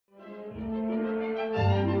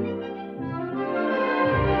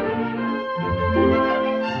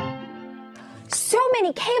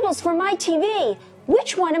cables for my TV.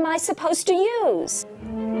 Which one am I supposed to use?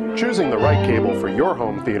 Choosing the right cable for your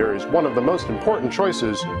home theater is one of the most important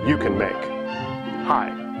choices you can make. Hi,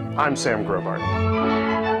 I'm Sam Grobart.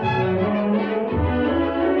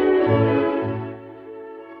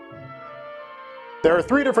 There are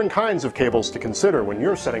 3 different kinds of cables to consider when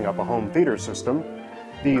you're setting up a home theater system.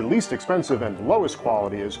 The least expensive and lowest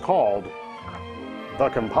quality is called the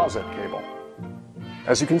composite cable.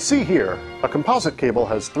 As you can see here, a composite cable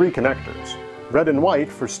has 3 connectors: red and white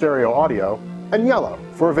for stereo audio, and yellow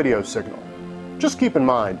for a video signal. Just keep in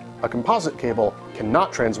mind, a composite cable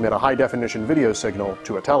cannot transmit a high-definition video signal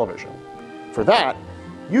to a television. For that,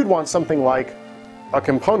 you'd want something like a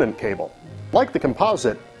component cable. Like the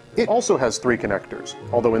composite, it also has 3 connectors,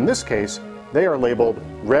 although in this case, they are labeled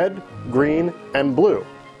red, green, and blue,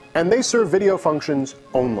 and they serve video functions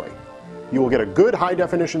only. You will get a good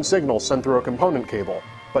high-definition signal sent through a component cable,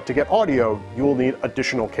 but to get audio, you will need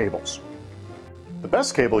additional cables. The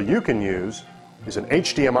best cable you can use is an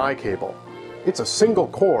HDMI cable. It's a single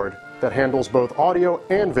cord that handles both audio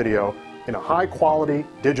and video in a high-quality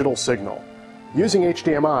digital signal. Using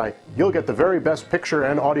HDMI, you'll get the very best picture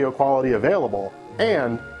and audio quality available,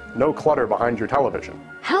 and no clutter behind your television.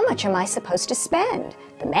 How much am I supposed to spend?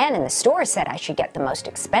 The man in the store said I should get the most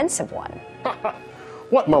expensive one.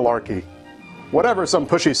 What malarkey. Whatever some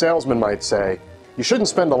pushy salesman might say, you shouldn't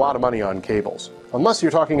spend a lot of money on cables. Unless you're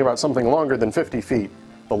talking about something longer than 50 feet,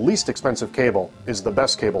 the least expensive cable is the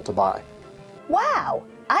best cable to buy. Wow,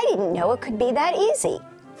 I didn't know it could be that easy.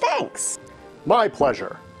 Thanks. My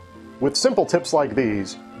pleasure. With simple tips like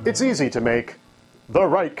these, it's easy to make the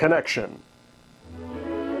right connection.